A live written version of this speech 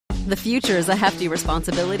The future is a hefty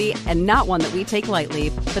responsibility and not one that we take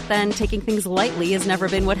lightly. But then taking things lightly has never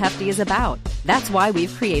been what Hefty is about. That's why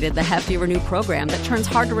we've created the Hefty Renew program that turns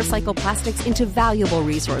hard-to-recycle plastics into valuable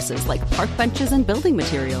resources like park benches and building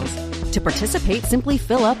materials. To participate, simply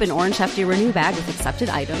fill up an orange Hefty Renew bag with accepted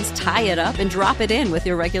items, tie it up, and drop it in with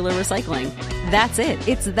your regular recycling. That's it.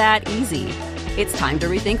 It's that easy. It's time to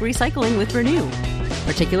rethink recycling with Renew.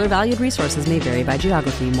 Particular valued resources may vary by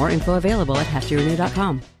geography. More info available at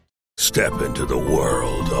heftyrenew.com. Step into the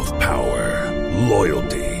world of power,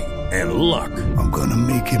 loyalty, and luck. I'm gonna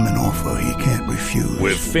make him an offer he can't refuse.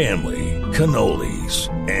 With family, cannolis,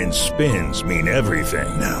 and spins mean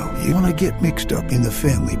everything. Now, you wanna get mixed up in the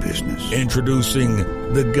family business. Introducing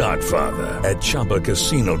The Godfather at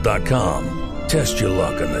ChumbaCasino.com. Test your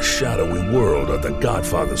luck in the shadowy world of The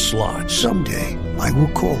Godfather slot. Someday, I will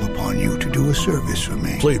call upon you to do a service for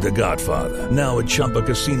me. Play The Godfather now at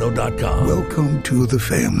ChumbaCasino.com. Welcome to the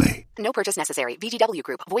family. No purchase necessary. VGW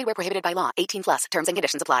Group. Void where prohibited by law. 18 plus. Terms and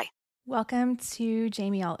conditions apply. Welcome to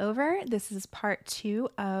Jamie All Over. This is part 2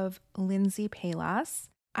 of Lindsey Pelas.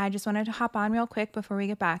 I just wanted to hop on real quick before we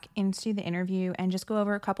get back into the interview and just go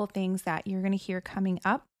over a couple things that you're going to hear coming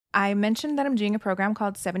up. I mentioned that I'm doing a program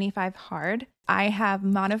called 75 Hard. I have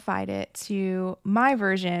modified it to my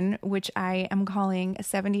version, which I am calling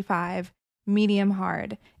 75 Medium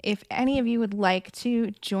Hard. If any of you would like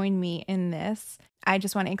to join me in this, I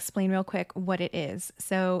just want to explain real quick what it is.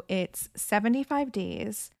 So it's 75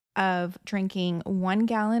 days of drinking 1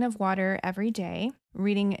 gallon of water every day,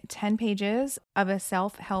 reading 10 pages of a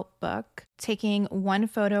self-help book, taking 1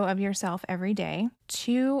 photo of yourself every day,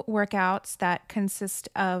 2 workouts that consist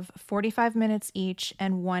of 45 minutes each,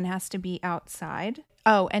 and 1 has to be outside.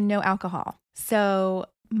 Oh, and no alcohol. So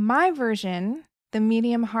my version, the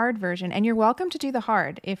medium hard version, and you're welcome to do the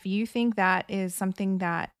hard if you think that is something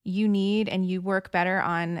that you need and you work better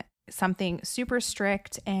on something super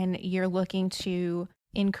strict and you're looking to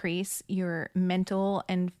increase your mental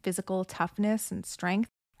and physical toughness and strength,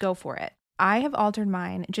 go for it. I have altered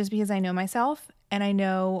mine just because I know myself and I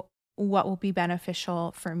know what will be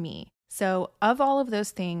beneficial for me. So of all of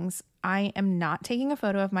those things, I am not taking a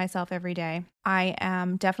photo of myself every day. I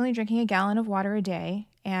am definitely drinking 1 gallon of water a day.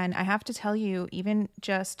 And I have to tell you, even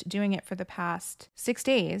just doing it for the past 6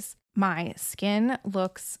 days, my skin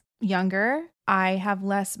looks younger. I have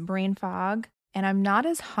less brain fog. And I'm not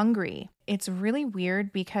as hungry. It's really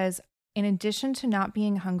weird because in addition to not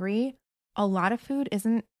being hungry, a lot of food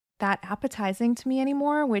isn't that appetizing to me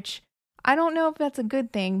anymore, which I don't know if that's a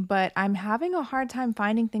good thing, but I'm having a hard time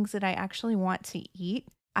finding things that I actually want to eat.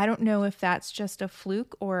 I don't know if that's just a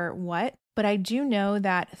fluke or what, but I do know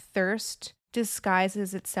that thirst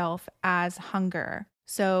disguises itself as hunger.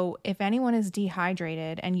 So if anyone is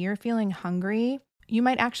dehydrated and you're feeling hungry, you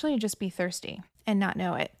might actually just be thirsty and not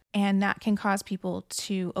know it. And that can cause people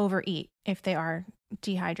to overeat if they are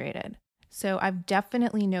dehydrated. So I've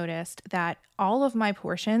definitely noticed that all of my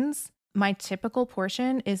portions, my typical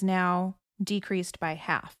portion is now decreased by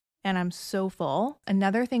half. And I'm so full.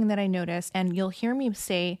 Another thing that I noticed, and you'll hear me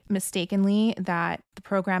say mistakenly that the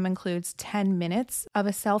program includes 10 minutes of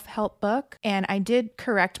a self-help book. And I did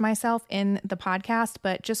correct myself in the podcast,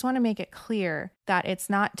 but just want to make it clear that it's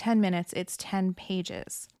not 10 minutes, it's 10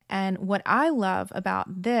 pages. And what I love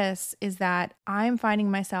about this is that I'm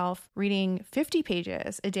finding myself reading 50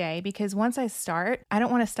 pages a day because once I start, I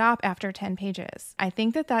don't want to stop after 10 pages. I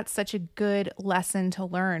think that that's such a good lesson to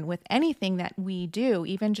learn with anything that we do,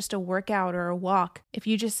 even just a workout or a walk. If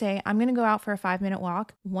you just say, I'm going to go out for a 5-minute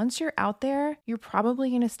walk, once you're out there, you're probably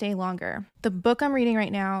going to stay longer. The book I'm reading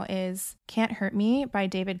right now is Can't Hurt Me by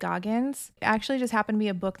David Goggins. It actually just happened to be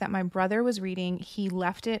a book that my brother was reading. He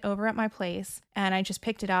left it over at my place and I just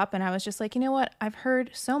picked it up and I was just like, you know what? I've heard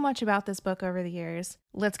so much about this book over the years.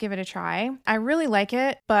 Let's give it a try. I really like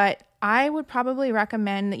it, but I would probably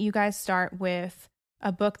recommend that you guys start with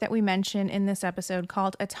a book that we mentioned in this episode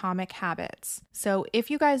called Atomic Habits. So if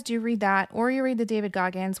you guys do read that, or you read the David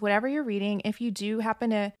Goggins, whatever you're reading, if you do happen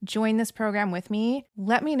to join this program with me,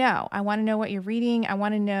 let me know. I want to know what you're reading. I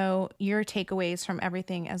want to know your takeaways from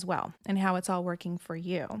everything as well and how it's all working for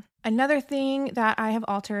you. Another thing that I have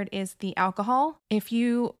altered is the alcohol. If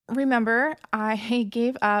you remember, I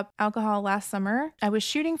gave up alcohol last summer. I was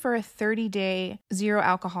shooting for a 30-day zero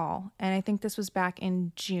alcohol, and I think this was back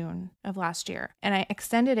in June of last year. And I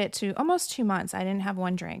extended it to almost 2 months. I didn't have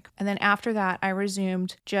one drink. And then after that, I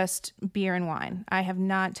resumed just beer and wine. I have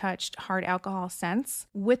not touched hard alcohol since,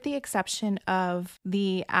 with the exception of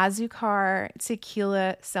the Azucar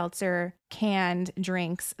tequila seltzer canned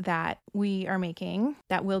drinks that we are making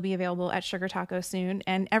that will be available at Sugar Taco soon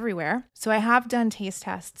and everywhere. So I have done taste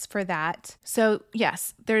tests for that. So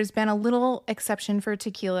yes, there's been a little exception for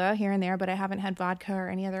tequila here and there, but I haven't had vodka or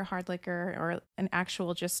any other hard liquor or an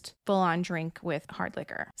actual just full-on drink with hard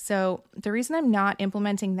liquor. So the reason I'm not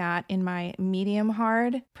implementing that in my medium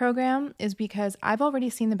hard program is because I've already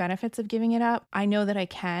seen the benefits of giving it up. I know that I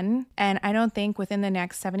can, and I don't think within the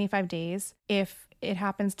next 75 days, if it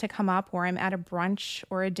happens to come up where I'm at a brunch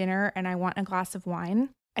or a dinner and I want a glass of wine,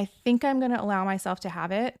 I think I'm going to allow myself to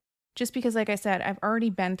have it just because, like I said, I've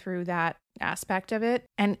already been through that aspect of it.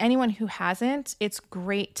 And anyone who hasn't, it's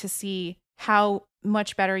great to see how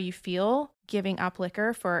much better you feel giving up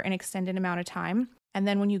liquor for an extended amount of time. And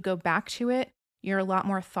then when you go back to it, you're a lot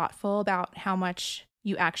more thoughtful about how much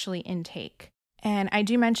you actually intake. And I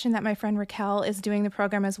do mention that my friend Raquel is doing the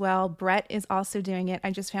program as well. Brett is also doing it. I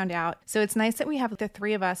just found out. So it's nice that we have the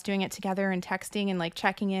three of us doing it together and texting and like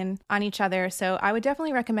checking in on each other. So I would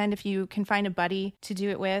definitely recommend if you can find a buddy to do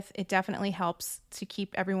it with, it definitely helps to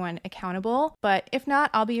keep everyone accountable. But if not,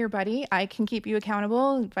 I'll be your buddy. I can keep you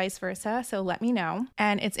accountable, vice versa. So let me know.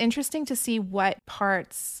 And it's interesting to see what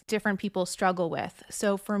parts different people struggle with.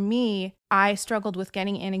 So for me, I struggled with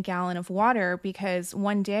getting in a gallon of water because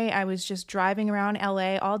one day I was just driving around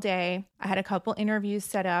LA all day. I had a couple interviews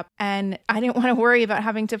set up and I didn't want to worry about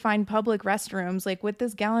having to find public restrooms. Like with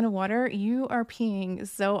this gallon of water, you are peeing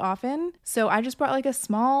so often. So I just brought like a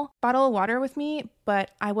small bottle of water with me,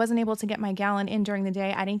 but I wasn't able to get my gallon in during the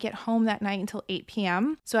day. I didn't get home that night until 8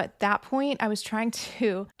 p.m. So at that point, I was trying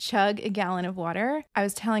to chug a gallon of water. I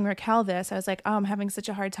was telling Raquel this. I was like, oh, I'm having such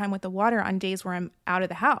a hard time with the water on days where I'm out of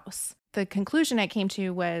the house. The conclusion I came to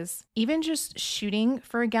was even just shooting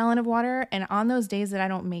for a gallon of water, and on those days that I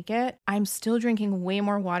don't make it, I'm still drinking way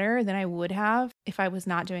more water than I would have if I was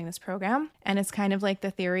not doing this program. And it's kind of like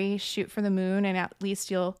the theory, shoot for the moon and at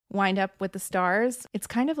least you'll wind up with the stars. It's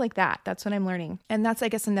kind of like that. That's what I'm learning. And that's, I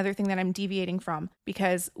guess, another thing that I'm deviating from,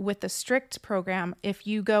 because with the strict program, if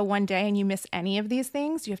you go one day and you miss any of these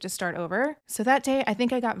things, you have to start over. So that day, I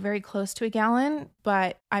think I got very close to a gallon,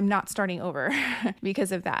 but I'm not starting over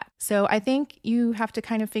because of that. So I think you have to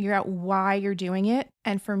kind of figure out why you're doing it.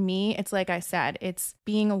 And for me, it's like I said, it's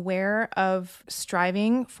being aware of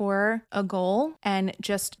striving for a goal, and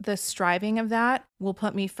just the striving of that will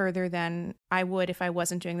put me further than I would if I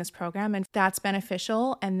wasn't doing this program. And that's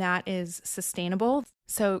beneficial and that is sustainable.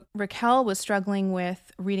 So Raquel was struggling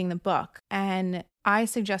with reading the book, and I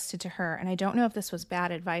suggested to her, and I don't know if this was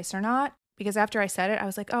bad advice or not, because after I said it, I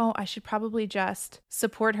was like, oh, I should probably just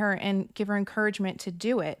support her and give her encouragement to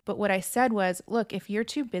do it. But what I said was, look, if you're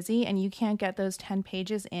too busy and you can't get those 10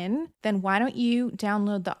 pages in, then why don't you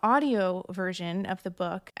download the audio version of the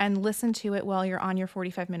book and listen to it while you're on your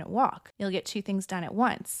 45-minute walk? You'll get two things done at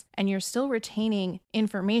once. And you're still retaining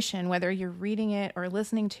information, whether you're reading it or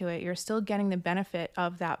listening to it, you're still getting the benefit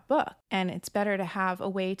of that book. And it's better to have a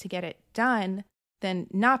way to get it done than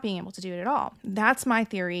not being able to do it at all. That's my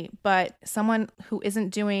theory. But someone who isn't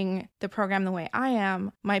doing the program the way I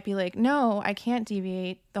am might be like, no, I can't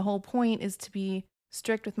deviate. The whole point is to be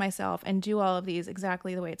strict with myself and do all of these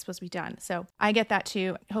exactly the way it's supposed to be done. So I get that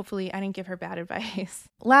too. Hopefully I didn't give her bad advice.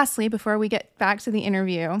 Lastly, before we get back to the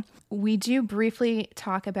interview, we do briefly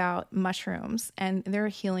talk about mushrooms and their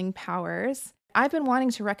healing powers. I've been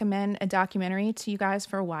wanting to recommend a documentary to you guys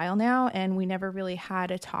for a while now, and we never really had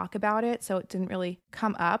a talk about it, so it didn't really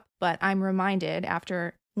come up. But I'm reminded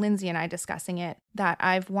after Lindsey and I discussing it that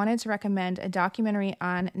I've wanted to recommend a documentary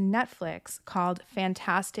on Netflix called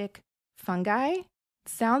Fantastic Fungi. It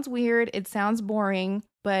sounds weird, it sounds boring,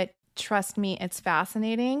 but trust me, it's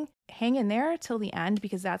fascinating. Hang in there till the end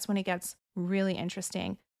because that's when it gets really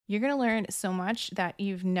interesting. You're going to learn so much that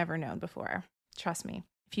you've never known before. Trust me.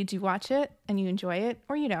 If you do watch it and you enjoy it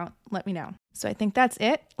or you don't, let me know. So I think that's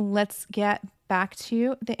it. Let's get back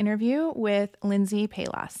to the interview with Lindsey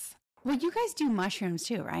Pelas. Well, you guys do mushrooms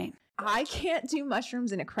too, right? I can't do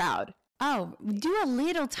mushrooms in a crowd. Oh, do a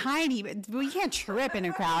little tiny, but we can't trip in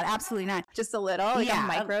a crowd. Absolutely not. Just a little, like a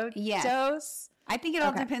micro dose? I think it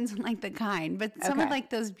all depends on like the kind, but some of like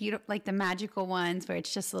those beautiful, like the magical ones where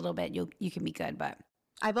it's just a little bit, you can be good, but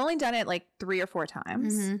I've only done it like 3 or 4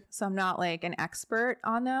 times, so I'm not like an expert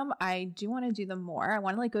on them. I do want to do them more. I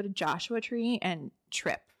want to like go to Joshua Tree and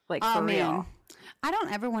trip, like for real. I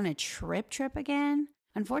don't ever want to trip again.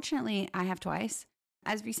 Unfortunately, I have twice,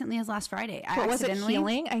 as recently as last Friday. But was it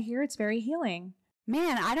healing? I hear it's very healing.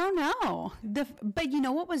 Man, I don't know. But you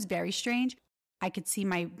know what was very strange? I could see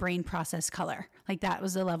my brain process color. Like that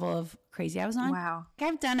was the level of crazy I was on. Wow.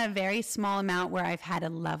 I've done a very small amount where I've had a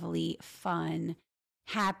lovely, fun,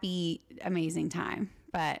 happy, amazing time.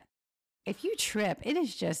 But If you trip, it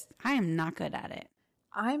is just, I am not good at it.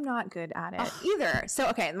 I'm not good at it either. So,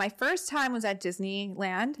 okay, my first time was at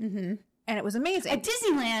Disneyland, and it was amazing. At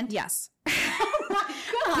Disneyland? Yes. Oh my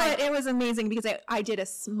God. But it was amazing because I did a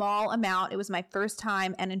small amount. It was my first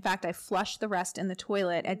time. And in fact, I flushed the rest in the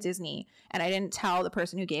toilet at Disney. And I didn't tell the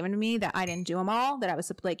person who gave them to me that I didn't do them all, that I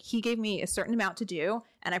was like, he gave me a certain amount to do.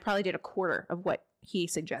 And I probably did a quarter of what he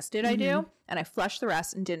suggested I do. And I flushed the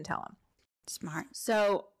rest and didn't tell him. Smart.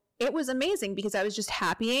 So it was amazing because I was just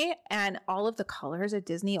happy, and all of the colors at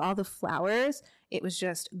Disney, all the flowers, it was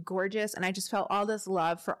just gorgeous. And I just felt all this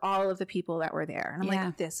love for all of the people that were there. And I'm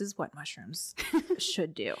like, this is what mushrooms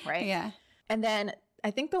should do, right? Yeah. And then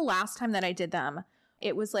I think the last time that I did them,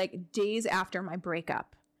 it was like days after my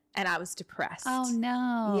breakup, and I was depressed. Oh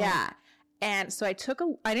no. Yeah. And so I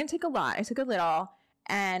didn't take a lot. I took a little,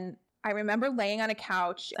 and I remember laying on a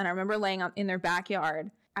couch, and I remember laying in their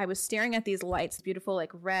backyard. I was staring at these lights, beautiful, like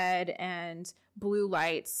red and blue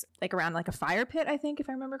lights, like around like a fire pit, I think, if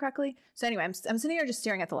I remember correctly. So anyway, I'm sitting here just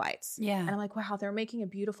staring at the lights. Yeah. And I'm like, wow, they're making a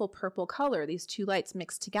beautiful purple color, these two lights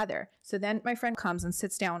mixed together. So then my friend comes and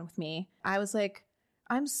sits down with me. I was like,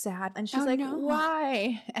 I'm sad. And she's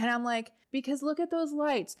why? And I'm like, because look at those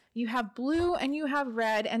lights. You have blue and you have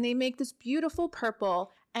red, and they make this beautiful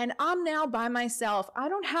purple. And I'm now by myself. I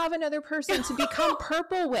don't have another person to become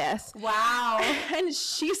purple with. Wow. And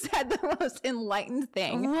she said the most enlightened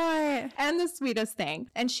thing. What? And the sweetest thing.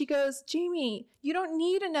 And she goes, Jamie, you don't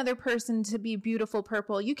need another person to be beautiful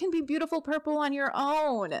purple. You can be beautiful purple on your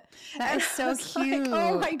own. That is so cute. Like,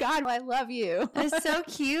 oh my God, I love you. That's so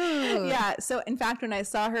cute. Yeah. So in fact, when I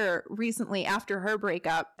saw her recently after her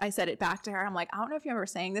breakup, I said it back to her. I'm like, I don't know if you remember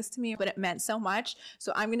saying this to me, but it meant so much.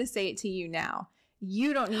 So I'm going to say it to you now.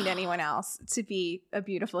 You don't need anyone else to be a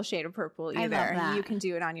beautiful shade of purple either. I love that. You can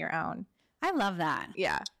do it on your own. I love that.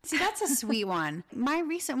 Yeah. See, that's a sweet one. My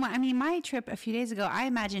recent one, I mean, my trip a few days ago, I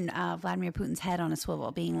imagined Vladimir Putin's head on a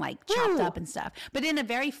swivel being like chopped up and stuff, but in a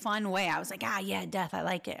very fun way. I was like, yeah, death. I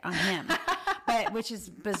like it on him, which is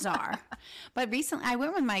bizarre. But recently I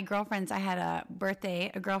went with my girlfriends. I had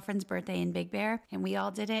a girlfriend's birthday in Big Bear, and we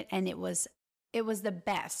all did it. And it was the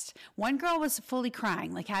best. One girl was fully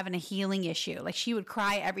crying, like having a healing issue. Like she would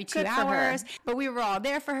cry every 2 hours, but we were all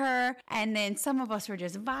there for her. And then some of us were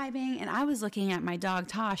just vibing. And I was looking at my dog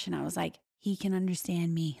Tosh, and I was like, he can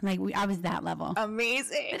understand me. Like I was that level.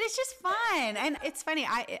 Amazing. But it's just fun. And it's funny.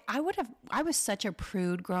 I was such a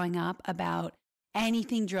prude growing up about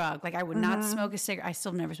anything drug. Like I would not smoke a cigarette. I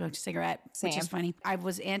still never smoked a cigarette, which is funny. I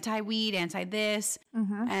was anti-weed, anti-this.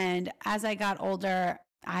 And as I got older,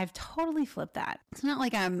 I've totally flipped that. It's not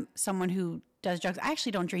like I'm someone who does drugs. I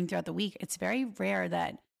actually don't drink throughout the week. It's very rare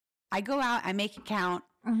that I go out, I make it count,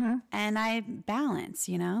 and I balance,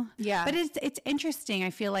 you know? Yeah. But it's interesting.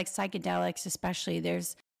 I feel like psychedelics, especially,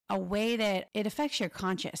 there's a way that it affects your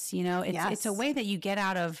conscious, you know? It's a way that you get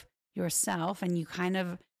out of yourself, and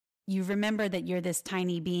you remember that you're this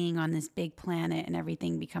tiny being on this big planet, and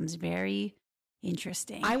everything becomes very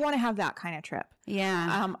interesting. I want to have that kind of trip.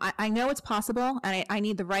 Yeah. I know it's possible, and I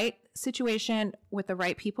need the right situation with the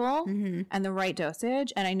right people and the right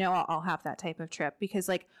dosage. And I know I'll have that type of trip because,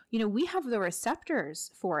 like, you know, we have the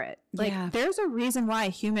receptors for it. Like there's a reason why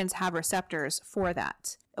humans have receptors for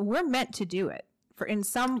that. We're meant to do it in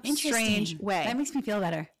some strange way. That makes me feel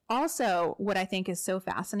better. Also, what I think is so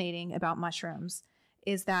fascinating about mushrooms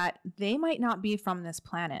is that they might not be from this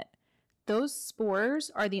planet. Those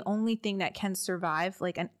spores are the only thing that can survive,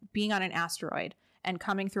 like being on an asteroid and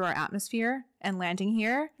coming through our atmosphere and landing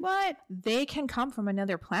here. What? They can come from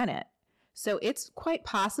another planet. So it's quite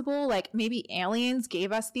possible, like maybe aliens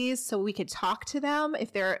gave us these so we could talk to them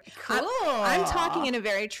if they're cool. I'm talking in a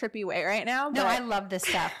very trippy way right now. No, I love this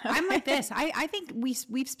stuff. I'm like this. I think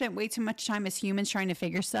we've spent way too much time as humans trying to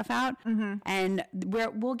figure stuff out, and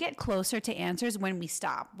we'll get closer to answers when we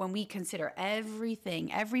stop, when we consider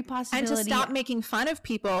everything, every possibility, and to stop making fun of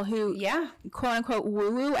people who, quote unquote,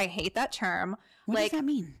 woo woo. I hate that term. What does that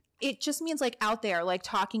mean? It just means like out there, like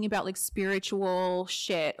talking about like spiritual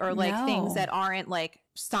shit or like things that aren't like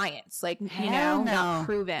science, like, not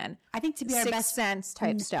proven. I think to be our best sense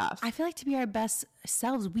type stuff. I feel like to be our best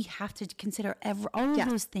selves, we have to consider all of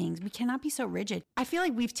those things. We cannot be so rigid. I feel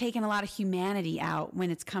like we've taken a lot of humanity out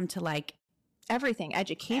when it's come to like everything,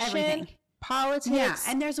 education, politics.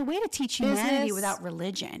 And there's a way to teach humanity without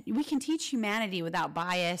religion. We can teach humanity without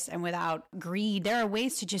bias and without greed. There are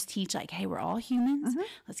ways to just teach like, hey, we're all humans.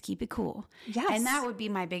 Let's keep it cool. Yes. And that would be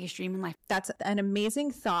my biggest dream in life. That's an amazing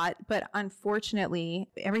thought. But unfortunately,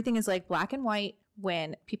 everything is like black and white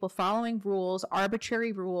when people following rules,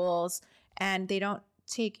 arbitrary rules, and they don't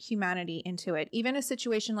take humanity into it. Even a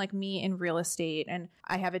situation like me in real estate, and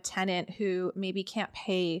I have a tenant who maybe can't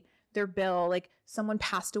pay their bill, like someone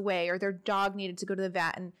passed away or their dog needed to go to the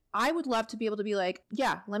vet. And I would love to be able to be like,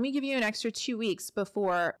 yeah, let me give you an extra 2 weeks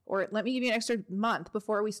before, or let me give you an extra month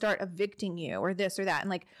before we start evicting you or this or that. And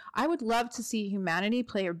like, I would love to see humanity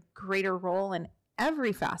play a greater role in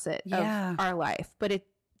every facet of our life. But it,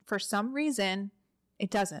 for some reason, it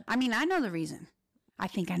doesn't. I mean, I know the reason. I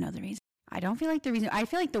think I know the reason. I don't feel like the reason. I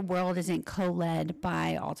feel like the world isn't co-led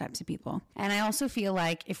by all types of people. And I also feel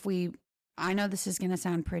like I know this is going to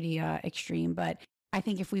sound pretty extreme, but I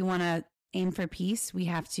think if we want to aim for peace, we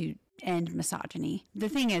have to end misogyny. The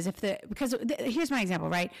thing is, here's my example,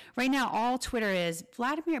 right? Right now, all Twitter is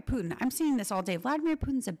Vladimir Putin. I'm seeing this all day. Vladimir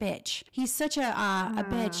Putin's a bitch. He's such a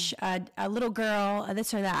bitch, a little girl,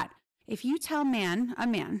 this or that. If you tell a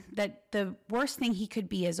man that the worst thing he could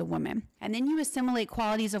be is a woman, and then you assimilate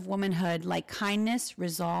qualities of womanhood like kindness,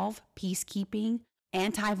 resolve, peacekeeping,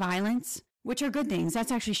 anti-violence, which are good things.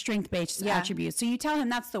 That's actually strength-based attributes. So you tell him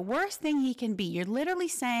that's the worst thing he can be. You're literally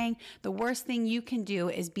saying the worst thing you can do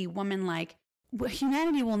is be woman-like.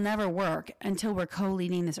 Humanity will never work until we're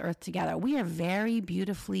co-leading this earth together. We are very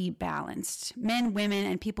beautifully balanced. Men, women,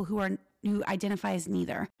 and people who identify as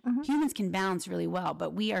neither. Mm-hmm. Humans can balance really well,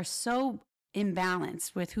 but we are so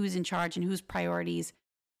imbalanced with who's in charge and whose priorities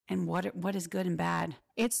and what is good and bad.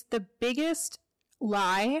 It's the biggest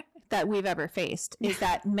lie that we've ever faced is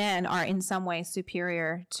that men are in some way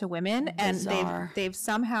superior to women. Bizarre. And they've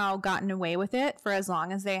somehow gotten away with it for as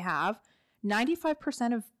long as they have.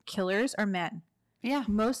 95% of killers are men. Yeah.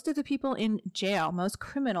 Most of the people in jail, most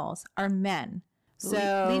criminals are men.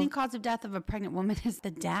 So leading cause of death of a pregnant woman is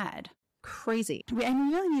the dad. Crazy. And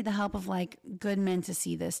we really need the help of like good men to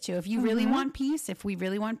see this too. If you really want peace, if we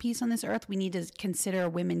really want peace on this earth, we need to consider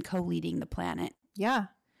women co-leading the planet. Yeah.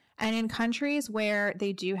 And in countries where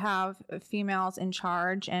they do have females in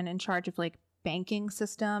charge and in charge of like banking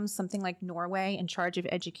systems, something like Norway, in charge of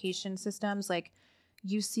education systems, like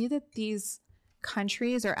you see that these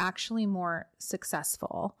countries are actually more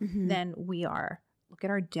successful than we are. Look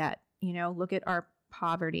at our debt, look at our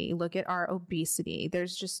poverty, look at our obesity.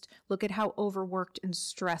 Look at how overworked and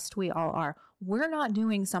stressed we all are. We're not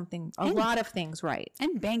doing a lot of things right.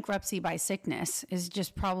 And bankruptcy by sickness is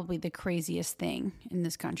just probably the craziest thing in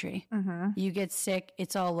this country. Mm-hmm. You get sick,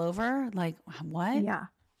 it's all over. Like, what? Yeah.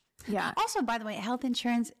 Yeah. Also, by the way, health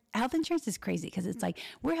insurance is crazy because it's like,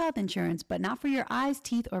 we're health insurance, but not for your eyes,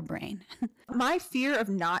 teeth, or brain. My fear of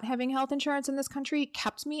not having health insurance in this country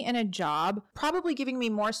kept me in a job, probably giving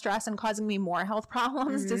me more stress and causing me more health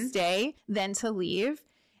problems to stay than to leave.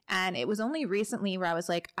 And it was only recently where I was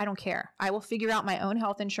like, I don't care. I will figure out my own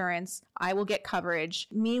health insurance. I will get coverage.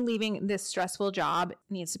 Me leaving this stressful job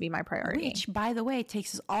needs to be my priority. Which, by the way,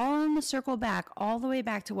 takes us all in the circle back, all the way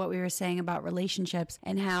back to what we were saying about relationships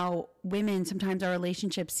and how women, sometimes our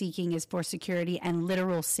relationship seeking is for security and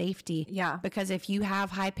literal safety. Yeah. Because if you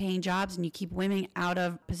have high paying jobs and you keep women out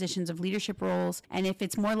of positions of leadership roles, and if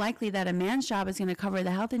it's more likely that a man's job is going to cover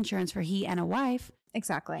the health insurance for he and a wife,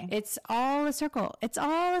 exactly. It's all a circle. It's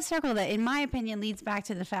all a circle that, in my opinion, leads back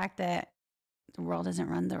to the fact that the world isn't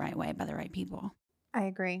run the right way by the right people. I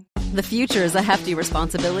agree. The future is a hefty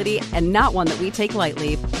responsibility and not one that we take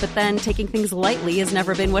lightly. But then taking things lightly has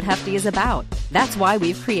never been what Hefty is about. That's why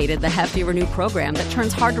we've created the Hefty Renew program that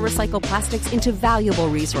turns hard-to-recycle plastics into valuable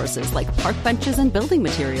resources like park benches and building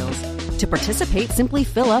materials. To participate, simply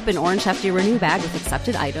fill up an orange Hefty Renew bag with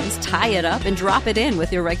accepted items, tie it up, and drop it in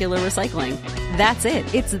with your regular recycling. That's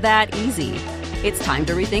it. It's that easy. It's time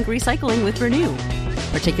to rethink recycling with Renew.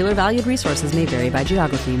 Particular valued resources may vary by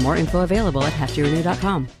geography. More info available at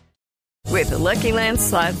heftyrenew.com. With the Lucky Land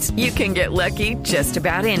Slots, you can get lucky just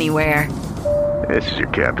about anywhere. This is your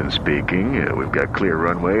captain speaking. We've got clear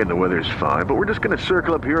runway and the weather's fine, but we're just going to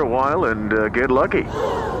circle up here a while and get lucky.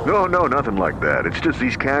 No, nothing like that. It's just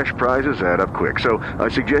these cash prizes add up quick. So I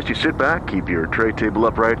suggest you sit back, keep your tray table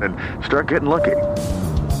upright, and start getting lucky.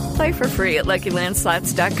 Play for free at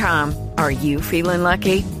LuckyLandSlots.com. Are you feeling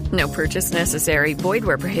lucky? No purchase necessary. Void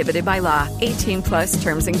where prohibited by law. 18+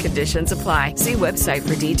 terms and conditions apply. See website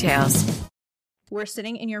for details. We're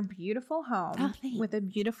sitting in your beautiful home with a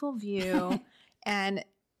beautiful view. And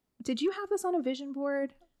did you have this on a vision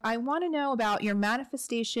board? I want to know about your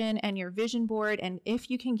manifestation and your vision board, and if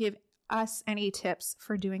you can give us any tips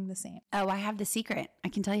for doing the same. Oh, I have the secret. I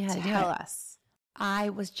can tell you how to do it. Tell us. I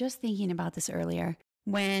was just thinking about this earlier.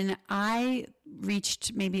 When I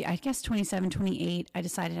reached maybe, 27, 28, I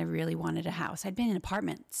decided I really wanted a house. I'd been in an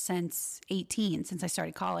apartment since 18, since I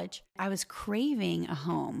started college. I was craving a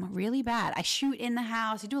home really bad. I shoot in the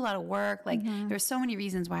house. I do a lot of work. There's so many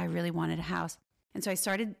reasons why I really wanted a house. And so I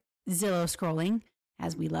started Zillow scrolling,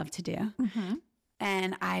 as we love to do. Mm-hmm.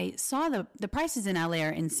 And I saw the prices in LA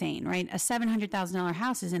are insane, right? A $700,000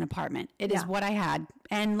 house is an apartment. It is what I had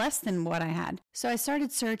and less than what I had. So I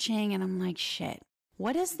started searching and I'm like, shit,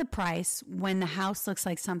 what is the price when the house looks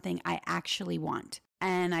like something I actually want?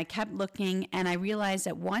 And I kept looking and I realized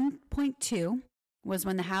that 1.2 was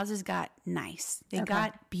when the houses got nice. They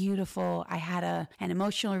got beautiful. I had an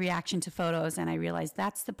emotional reaction to photos and I realized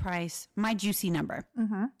that's the price, my juicy number.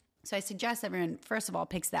 Mm-hmm. So I suggest everyone, first of all,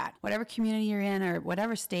 picks that. Whatever community you're in or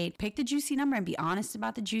whatever state, pick the juicy number and be honest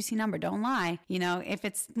about the juicy number. Don't lie. You know, if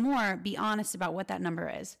it's more, be honest about what that number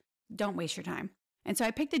is. Don't waste your time. And so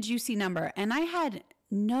I picked the juicy number and I had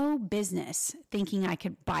no business thinking I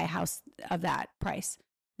could buy a house of that price.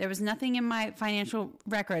 There was nothing in my financial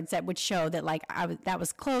records that would show that like that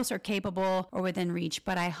was close or capable or within reach,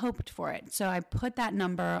 but I hoped for it. So I put that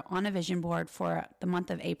number on a vision board for the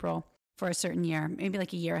month of April for a certain year, maybe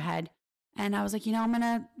like a year ahead. And I was like, you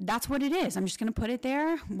know, that's what it is. I'm just going to put it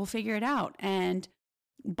there. We'll figure it out. And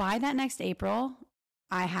by that next April,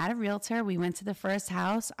 I had a realtor. We went to the first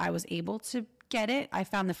house. I was able to get it. I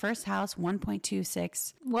found the first house,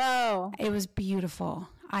 1.26. Whoa. It was beautiful.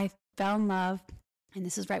 I fell in love. And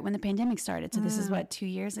this is right when the pandemic started. So this is what, 2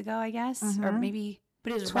 years ago, I guess, or maybe,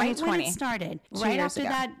 but it was right when it started, right after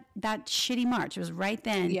that shitty March. It was right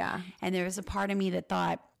then. Yeah. And there was a part of me that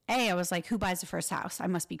thought, A, I was like, who buys the first house? I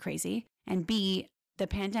must be crazy. And B, the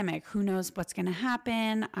pandemic, who knows what's going to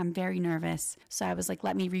happen? I'm very nervous. So I was like,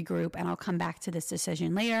 let me regroup and I'll come back to this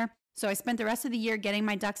decision later. So I spent the rest of the year getting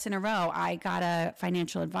my ducks in a row. I got a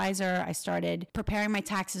financial advisor. I started preparing my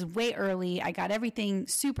taxes way early. I got everything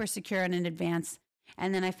super secure and in advance.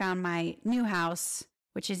 And then I found my new house,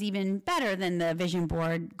 which is even better than the vision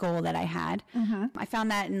board goal that I had. Mm-hmm. I found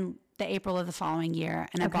that in the April of the following year,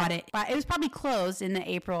 and I bought it. But it was probably closed in the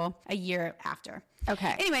April a year after.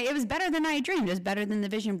 Okay. Anyway, it was better than I dreamed. It was better than the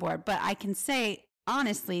vision board. But I can say,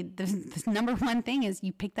 honestly, the number one thing is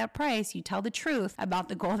you pick that price, you tell the truth about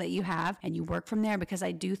the goal that you have, and you work from there, because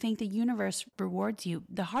I do think the universe rewards you.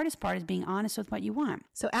 The hardest part is being honest with what you want.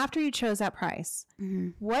 So after you chose that price,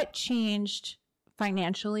 what changed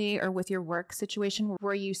financially or with your work situation?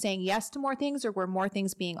 Were you saying yes to more things, or were more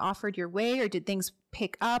things being offered your way, or did things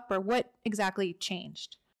pick up, or what exactly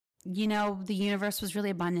changed? You know, the universe was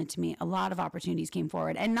really abundant to me. A lot of opportunities came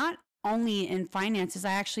forward, and not only in finances.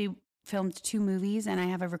 I actually filmed 2 movies and I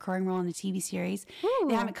have a recurring role in a TV series. Ooh.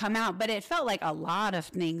 They haven't come out, but it felt like a lot of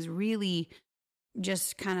things really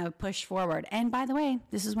just kind of pushed forward. And by the way,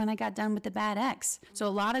 this is when I got done with the bad ex. So a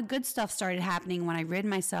lot of good stuff started happening when I rid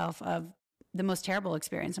myself of the most terrible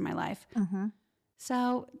experience in my life. Mm-hmm.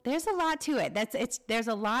 So there's a lot to it. There's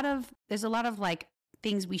a lot of like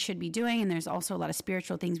things we should be doing. And there's also a lot of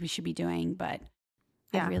spiritual things we should be doing. But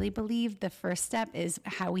I really believe the first step is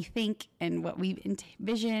how we think and what we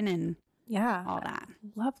envision and all that.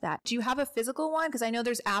 Love that. Do you have a physical one? Because I know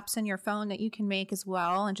there's apps in your phone that you can make as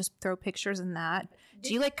well and just throw pictures in that.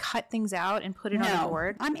 Do you like cut things out and put it on a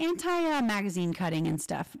board? I'm anti-magazine cutting and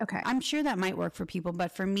stuff. Okay. I'm sure that might work for people,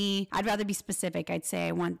 but for me, I'd rather be specific. I'd say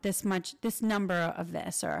I want this number of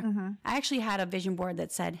this, or I actually had a vision board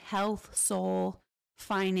that said health, soul,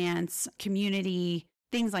 finance, community,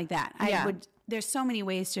 things like that. There's so many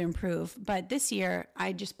ways to improve, but this year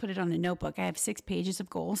I just put it on a notebook. I have 6 pages of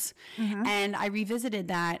goals, and I revisited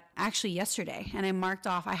that actually yesterday, and I marked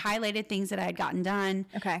off, I highlighted things that I had gotten done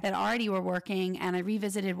that already were working, and I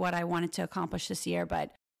revisited what I wanted to accomplish this year.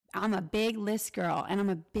 But I'm a big list girl and I'm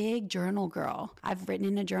a big journal girl. I've written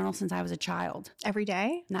in a journal since I was a child. Every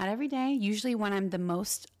day? Not every day. Usually when I'm the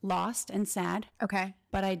most lost and sad. Okay.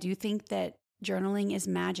 But I do think that journaling is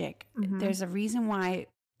magic. There's a reason why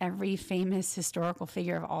every famous historical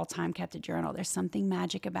figure of all time kept a journal. There's something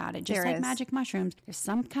magic about it. Just like magic mushrooms, there's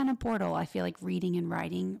some kind of portal I feel like reading and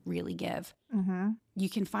writing really give. You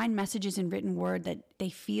can find messages in written word that they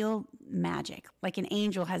feel magic. Like an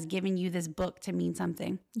angel has given you this book to mean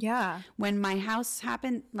something. Yeah. When my house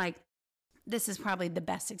happened, like, this is probably the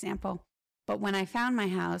best example. But when I found my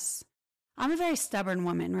house, I'm a very stubborn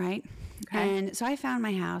woman, right? Okay. And so I found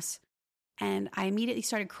my house. And I immediately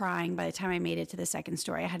started crying by the time I made it to the second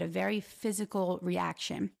story. I had a very physical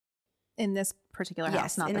reaction. In this particular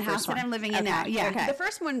house, not in the house first one. that I'm living in now. Yeah. Okay. The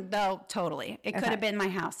first one, though, totally. It could have been my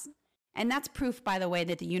house. And that's proof, by the way,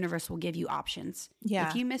 that the universe will give you options. Yeah.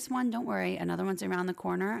 If you miss one, don't worry. Another one's around the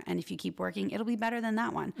corner. And if you keep working, it'll be better than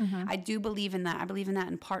that one. I do believe in that. I believe in that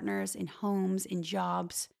in partners, in homes, in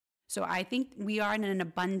jobs. So I think we are in an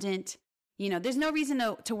abundant... You know, there's no reason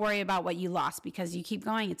to worry about what you lost, because you keep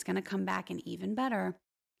going. It's going to come back and even better.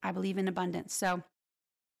 I believe in abundance. So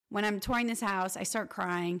when I'm touring this house, I start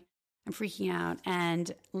crying. I'm freaking out.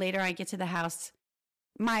 And later I get to the house,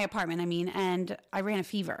 my apartment, and I ran a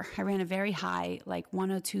fever. I ran a very high, like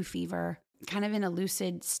 102 fever, kind of in a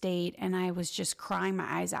lucid state. And I was just crying my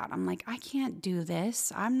eyes out. I'm like, I can't do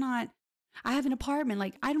this. I have an apartment.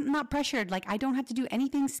 Like, I'm not pressured. Like, I don't have to do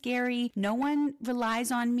anything scary. No one relies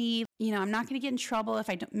on me. I'm not going to get in trouble if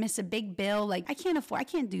I don't miss a big bill. Like, I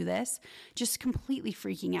can't do this. Just completely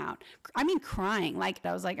freaking out. Crying. Like,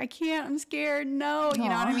 I was like, I can't, I'm scared. No, you know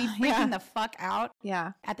what I mean? Freaking the fuck out.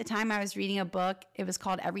 Yeah. At the time I was reading a book. It was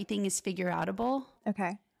called Everything is Figure-Outable.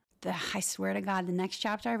 Okay. I swear to God, the next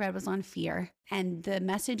chapter I read was on fear. And the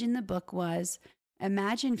message in the book was,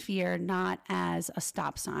 imagine fear not as a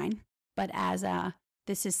stop sign, but as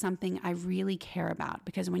this is something I really care about.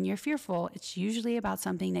 Because when you're fearful, it's usually about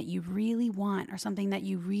something that you really want or something that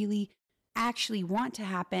you really actually want to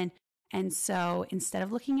happen. And so instead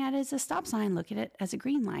of looking at it as a stop sign, look at it as a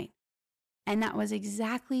green light. And that was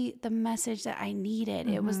exactly the message that I needed.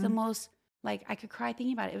 It was the most, like, I could cry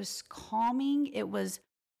thinking about it. It was calming. It was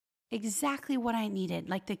exactly what I needed,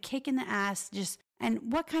 like the kick in the ass.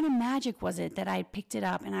 And what kind of magic was it that I picked it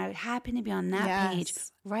up and I happened to be on that page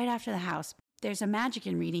right after the house? There's a magic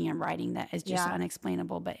in reading and writing that is just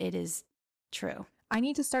unexplainable, but it is true. I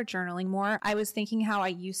need to start journaling more. I was thinking how I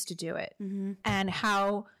used to do it and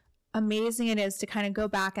how amazing it is to kind of go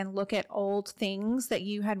back and look at old things that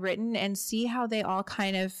you had written and see how they all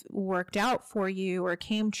kind of worked out for you or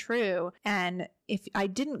came true. And if I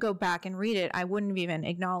didn't go back and read it, I wouldn't have even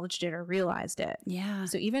acknowledged it or realized it. Yeah.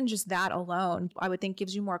 So even just that alone, I would think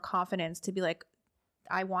gives you more confidence to be like,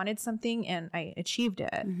 I wanted something and I achieved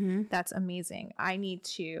it. That's amazing. I need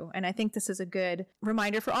to. And I think this is a good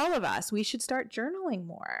reminder for all of us. We should start journaling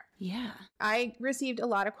more. Yeah. I received a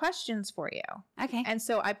lot of questions for you. Okay. And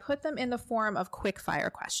so I put them in the form of quick fire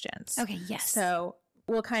questions. Okay. Yes. So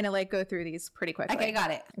we'll kind of like go through these pretty quickly. Okay.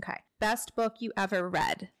 Got it. Okay. Best book you ever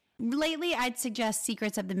read? Lately, I'd suggest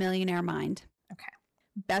Secrets of the Millionaire Mind. Okay.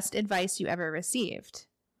 Best advice you ever received?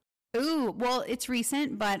 Ooh, well, it's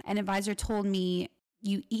recent, but an advisor told me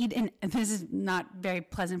you eat this is not very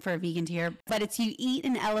pleasant for a vegan to hear, but it's you eat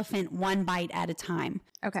an elephant one bite at a time.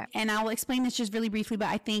 Okay. And I will explain this just really briefly, but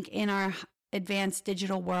I think in our advanced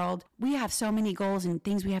digital world, we have so many goals and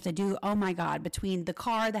things we have to do. Oh my God, between the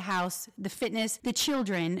car, the house, the fitness, the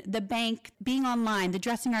children, the bank, being online, the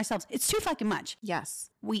dressing ourselves, it's too fucking much. Yes.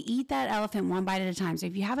 We eat that elephant one bite at a time. So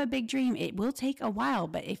if you have a big dream, it will take a while,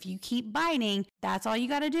 but if you keep biting, that's all you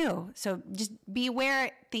got to do. So just be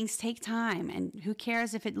aware things take time, and who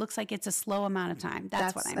cares if it looks like it's a slow amount of time.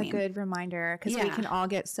 That's what I mean. That's a good reminder, because we can all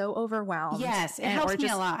get so overwhelmed. Yes, it helps me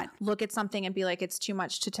a lot. Look at something and be like, it's too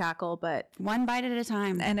much to tackle, but one bite at a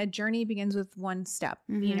time. And a journey begins with one step,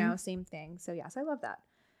 same thing. So yes, I love that.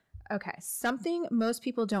 Okay. Something most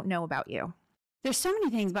people don't know about you. There's so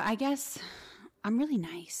many things, but I guess I'm really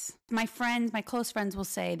nice. My close friends will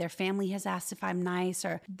say their family has asked if I'm nice,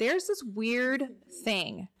 or there's this weird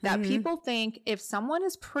thing that people think if someone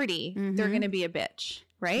is pretty, they're going to be a bitch,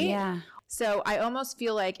 right? Yeah. So I almost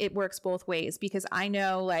feel like it works both ways, because I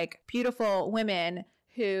know like beautiful women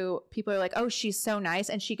who people are like, oh, she's so nice,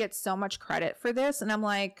 and she gets so much credit for this. And I'm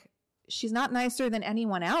like, she's not nicer than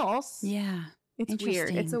anyone else. Yeah. It's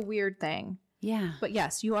weird. It's a weird thing. Yeah. But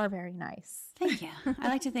yes, you are very nice. Thank you. I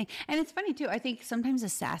like to think. And it's funny too. I think sometimes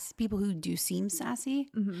people who do seem sassy,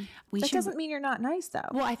 that doesn't mean you're not nice though.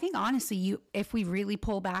 Well, I think honestly, if we really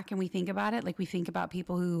pull back and we think about it, like we think about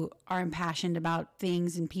people who are impassioned about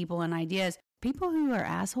things and people and ideas, people who are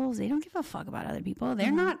assholes, they don't give a fuck about other people.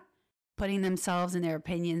 They're not putting themselves and their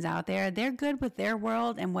opinions out there. They're good with their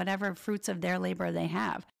world and whatever fruits of their labor they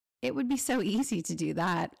have. It would be so easy to do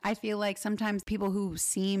that. I feel like sometimes people who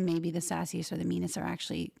seem maybe the sassiest or the meanest are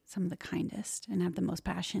actually some of the kindest and have the most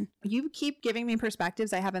passion. You keep giving me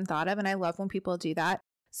perspectives I haven't thought of, and I love when people do that.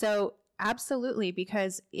 So absolutely,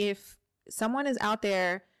 because if someone is out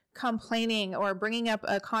there complaining or bringing up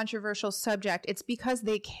a controversial subject, it's because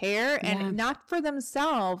they care, and not for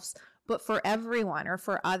themselves, but for everyone or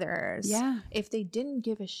for others. Yeah. If they didn't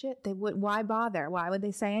give a shit, they would. Why bother? Why would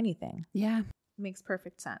they say anything? Yeah. Makes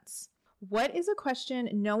perfect sense. What is a question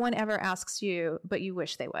no one ever asks you, but you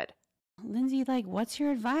wish they would? Lindsey, like, what's your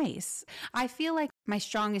advice? I feel like my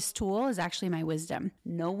strongest tool is actually my wisdom.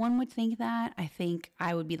 No one would think that. I think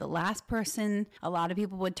I would be the last person a lot of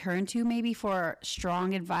people would turn to maybe for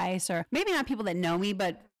strong advice, or maybe not people that know me,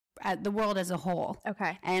 but at the world as a whole.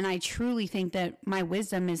 Okay. And I truly think that my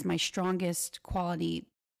wisdom is my strongest quality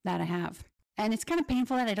that I have. And it's kind of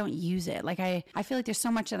painful that I don't use it. Like I feel like there's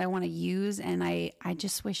so much that I want to use, and I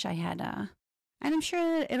just wish I had and I'm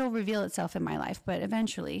sure that it'll reveal itself in my life, but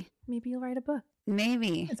eventually. Maybe you'll write a book.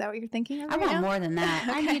 Maybe. Is that what you're thinking of I right want now? more than that.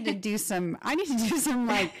 Okay. I need to do some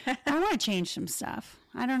like, I want to change some stuff.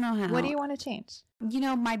 I don't know how. What do you want to change?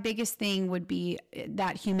 My biggest thing would be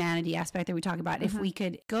that humanity aspect that we talk about. If we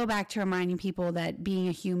could go back to reminding people that being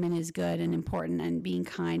a human is good and important and being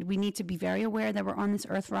kind, we need to be very aware that we're on this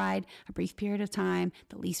earth ride, a brief period of time.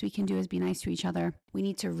 The least we can do is be nice to each other. We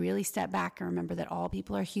need to really step back and remember that all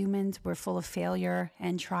people are humans. We're full of failure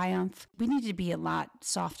and triumph. We need to be a lot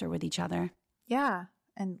softer with each other. Yeah.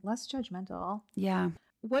 And less judgmental. Yeah.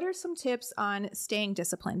 What are some tips on staying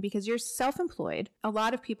disciplined? Because you're self-employed. A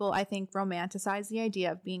lot of people, I think, romanticize the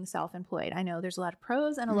idea of being self-employed. I know there's a lot of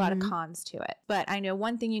pros and a lot of cons to it. But I know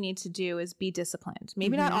one thing you need to do is be disciplined.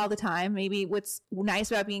 Maybe not all the time. Maybe what's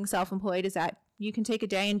nice about being self-employed is that you can take a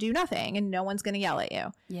day and do nothing and no one's going to yell at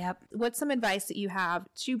you. Yep. What's some advice that you have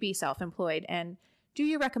to be self-employed, and do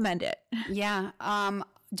you recommend it? Yeah.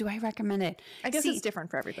 Do I recommend it? I guess it's different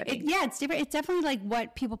for everybody. It's different. It's definitely like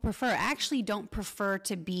what people prefer. I actually don't prefer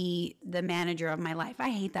to be the manager of my life.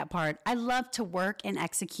 I hate that part. I love to work and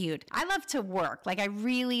execute. I love to work. Like I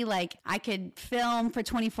really I could film for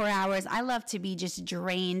 24 hours. I love to be just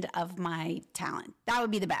drained of my talent. That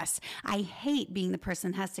would be the best. I hate being the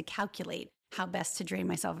person that has to calculate how best to drain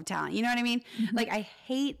myself of talent. You know what I mean? Like I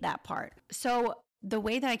hate that part. So the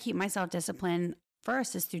way that I keep myself disciplined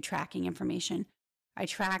first is through tracking information. I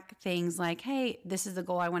track things like, hey, this is the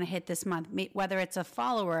goal I want to hit this month, whether it's a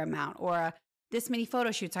follower amount or this many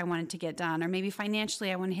photo shoots I wanted to get done, or maybe financially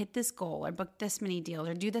I want to hit this goal or book this many deals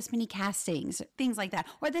or do this many castings, things like that,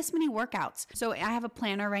 or this many workouts. So I have a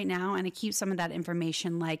planner right now and I keep some of that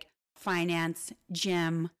information like finance,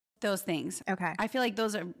 gym, those things. Okay. I feel like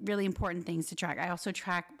those are really important things to track. I also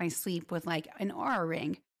track my sleep with like an Oura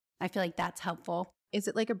ring. I feel like that's helpful. Is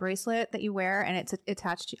it like a bracelet that you wear and it's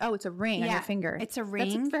attached to, it's a ring on your finger? It's a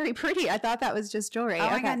ring. That's very pretty. I thought that was just jewelry. Oh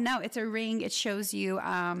my God, no, it's a ring. It shows you,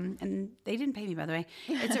 and they didn't pay me, by the way.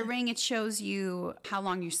 It's a ring. It shows you how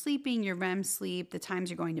long you're sleeping, your REM sleep, the times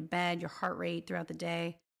you're going to bed, your heart rate throughout the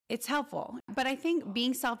day. It's helpful. But I think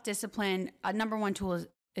being self-disciplined, number one tool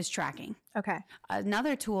is tracking. Okay.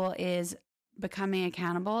 Another tool is becoming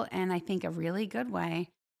accountable. And I think a really good way,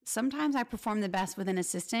 sometimes I perform the best with an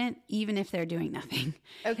assistant, even if they're doing nothing.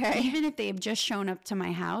 Okay. Even if they have just shown up to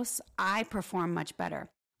my house, I perform much better.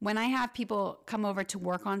 When I have people come over to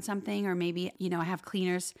work on something, or maybe, I have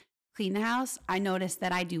cleaners clean the house, I notice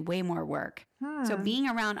that I do way more work. So being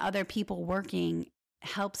around other people working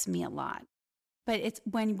helps me a lot. But it's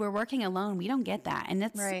when we're working alone, we don't get that. And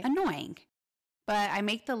it's annoying. But I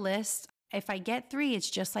make the list. If I get 3, it's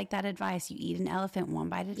just like that advice. You eat an elephant one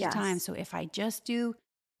bite at a time. So if I just do...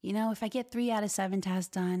 if I get 3 out of 7 tasks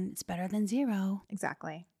done, it's better than 0.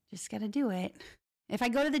 Exactly. Just got to do it. If I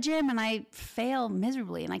go to the gym and I fail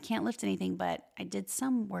miserably and I can't lift anything, but I did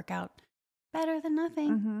some workout, better than nothing.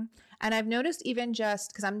 Mm-hmm. And I've noticed even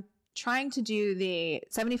just because I'm trying to do the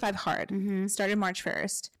 75 hard, started March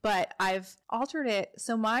 1st, but I've altered it.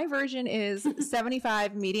 So my version is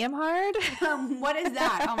 75 medium hard. What is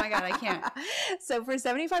that? Oh my God, I can't. So for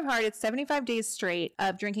 75 hard, it's 75 days straight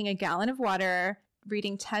of drinking a gallon of water,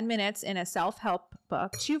 reading 10 minutes in a self-help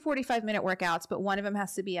book, 2 45-minute workouts, but one of them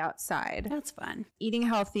has to be outside. That's fun. Eating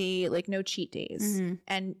healthy, like no cheat days,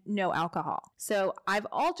 and no alcohol. So I've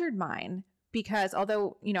altered mine because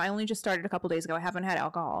although, I only just started a couple days ago, I haven't had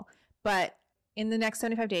alcohol, but in the next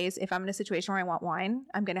 75 days, if I'm in a situation where I want wine,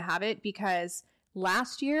 I'm going to have it, because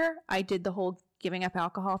last year I did the whole giving up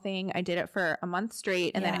alcohol thing. I did it for a month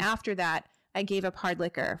straight. And then after that, I gave up hard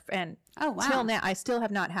liquor, and till now, I still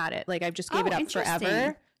have not had it. Like I've just gave it up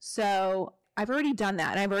forever. So I've already done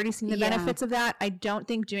that, and I've already seen the benefits of that. I don't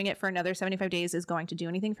think doing it for another 75 days is going to do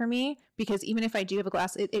anything for me, because even if I do have a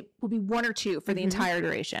glass, it will be 1 or 2 for the entire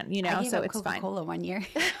duration, I gave so up it's Coca-Cola fine. 1 year.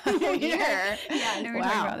 Yeah, I never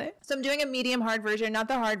talked about it. So I'm doing a medium hard version, not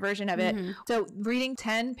the hard version of it. So reading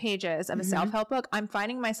 10 pages of a self-help book, I'm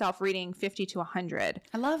finding myself reading 50 to 100.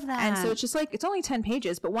 I love that. And so it's just like, it's only 10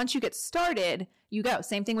 pages, but once you get started, you go.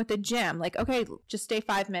 Same thing with the gym. Like, okay, just stay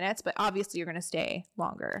 5 minutes, but obviously you're going to stay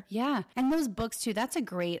longer. Yeah. And those books too, that's a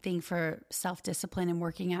great thing for self-discipline and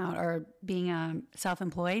working out or being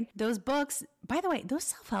self-employed. Those books, by the way, those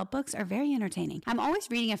self-help books are very entertaining. I'm always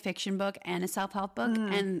reading a fiction book and a self-help book,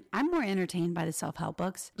 and I'm more entertained by the self-help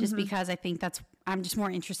books just because I think I'm just more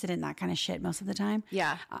interested in that kind of shit most of the time.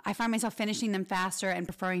 Yeah. I find myself finishing them faster and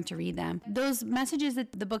preferring to read them. Those messages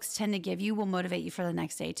that the books tend to give you will motivate you for the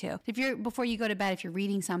next day too. Before you go to bed, if you're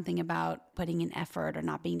reading something about putting in effort or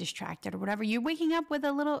not being distracted or whatever, you're waking up with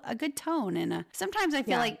a good tone. And sometimes I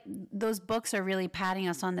feel like those books are really patting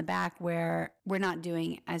us on the back where we're not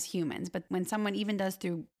doing as humans. But when someone even does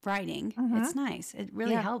through writing, it's nice. It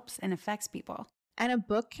really helps and affects people. And a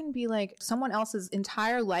book can be like someone else's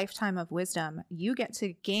entire lifetime of wisdom. You get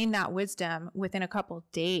to gain that wisdom within a couple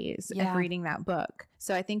days of reading that book.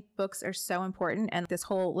 So I think books are so important. And this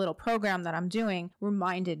whole little program that I'm doing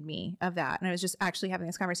reminded me of that. And I was just actually having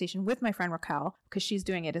this conversation with my friend Raquel because she's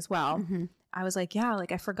doing it as well. Mm-hmm. I was like, yeah,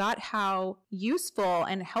 like I forgot how useful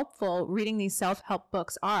and helpful reading these self-help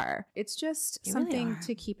books are. It's just something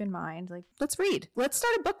to keep in mind. Like, let's read. Let's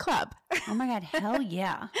start a book club. Oh my God. Hell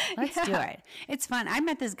yeah. Let's do it. It's fun. I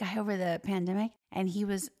met this guy over the pandemic and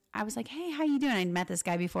I was like, hey, how you doing? I'd met this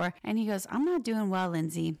guy before. And he goes, I'm not doing well,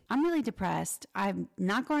 Lindsey. I'm really depressed. I'm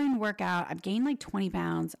not going to work out. I've gained like 20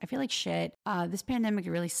 pounds. I feel like shit. This pandemic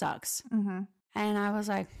really sucks. Mm-hmm. And I was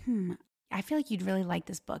like, I feel like you'd really like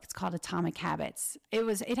this book. It's called Atomic Habits.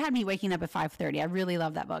 It had me waking up at 5:30. I really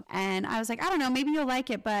love that book. And I was like, I don't know, maybe you'll like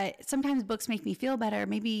it, but sometimes books make me feel better.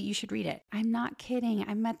 Maybe you should read it. I'm not kidding.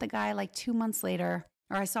 I met the guy like 2 months later.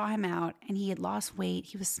 Or I saw him out and he had lost weight.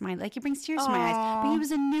 He was smiling. Like it brings tears to my eyes. But he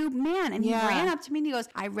was a new man. And he ran up to me and he goes,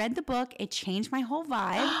 I read the book. It changed my whole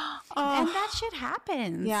vibe. And that shit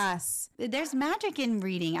happens. Yes. There's magic in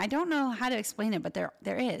reading. I don't know how to explain it, but there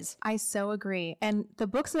is. I so agree. And the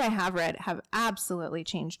books that I have read have absolutely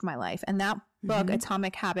changed my life. And that book,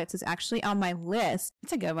 Atomic Habits, is actually on my list.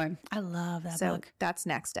 It's a good one. I love that book. So that's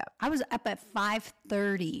next up. I was up at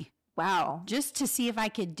 5:30. Wow. Just to see if I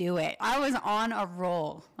could do it. I was on a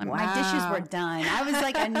roll. My dishes were done. I was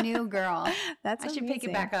like a new girl. That's I should pick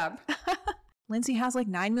it back up. Lindsey has like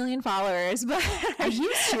 9 million followers, but I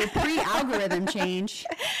used to pre-algorithm change.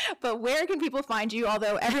 But where can people find you?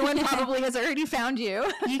 Although everyone probably has already found you.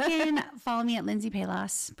 You can follow me at Lindsey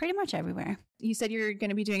Pelas pretty much everywhere. You said you're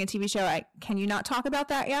going to be doing a TV show. Can you not talk about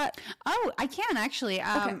that yet? Oh, I can actually.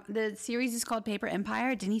 Okay. The series is called Paper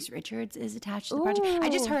Empire. Denise Richards is attached to the project. I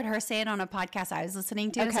just heard her say it on a podcast I was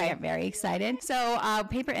listening to, so I got very excited. So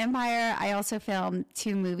Paper Empire, I also filmed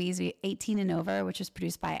 2 movies, 18 and Over, which was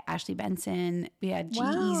produced by Ashley Benson. We had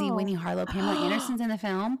G-Eazy, Winnie Harlow, Pamela Anderson's in the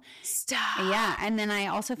film. Stop. Yeah, and then I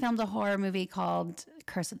also filmed a horror movie called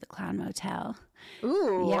Curse of the Clown Motel.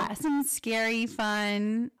 Ooh. Yeah, some scary,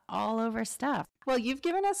 fun, all over stuff. Well, you've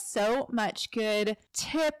given us so much good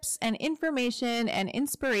tips and information and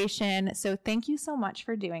inspiration. So thank you so much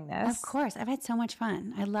for doing this. Of course. I've had so much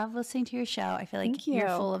fun. I love listening to your show. I feel like you're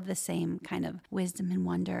full of the same kind of wisdom and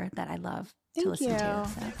wonder that I love to listen to.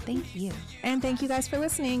 So thank you. And thank you guys for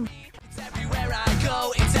listening. It's everywhere I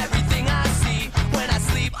go. It's everything I see. When I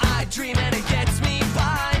sleep, I dream and it gets me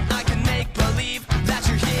by. I can make believe that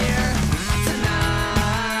you're here tonight.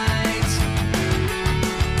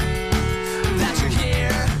 That you're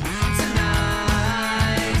here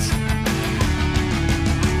tonight.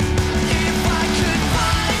 If I could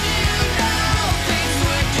find you now, things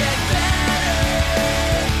would get better.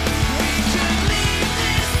 We could leave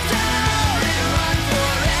this town and run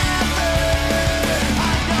forever.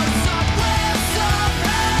 I know somewhere,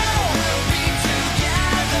 somehow, we'll be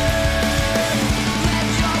together. Let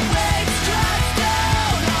your waves crash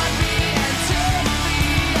down on me and take me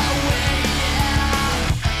away,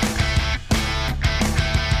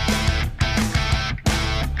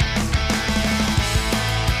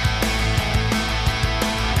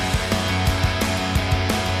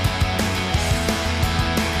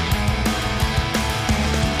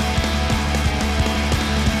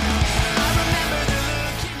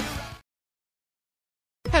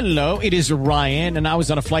 Hello, it is Ryan, and I was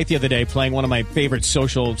on a flight the other day playing one of my favorite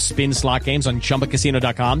social spin slot games on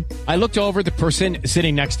ChumbaCasino.com. I looked over at the person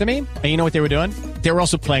sitting next to me, and you know what they were doing? They were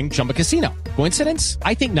also playing Chumba Casino. Coincidence?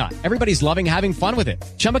 I think not. Everybody's loving having fun with it.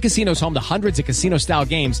 Chumba Casino is home to hundreds of casino-style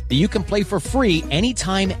games that you can play for free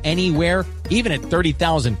anytime, anywhere, even at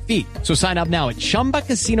 30,000 feet. So sign up now at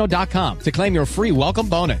ChumbaCasino.com to claim your free welcome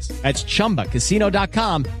bonus. That's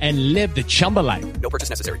ChumbaCasino.com and live the Chumba life. No purchase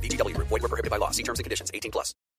necessary. VGW. Void where prohibited by law. See terms and conditions. 18+.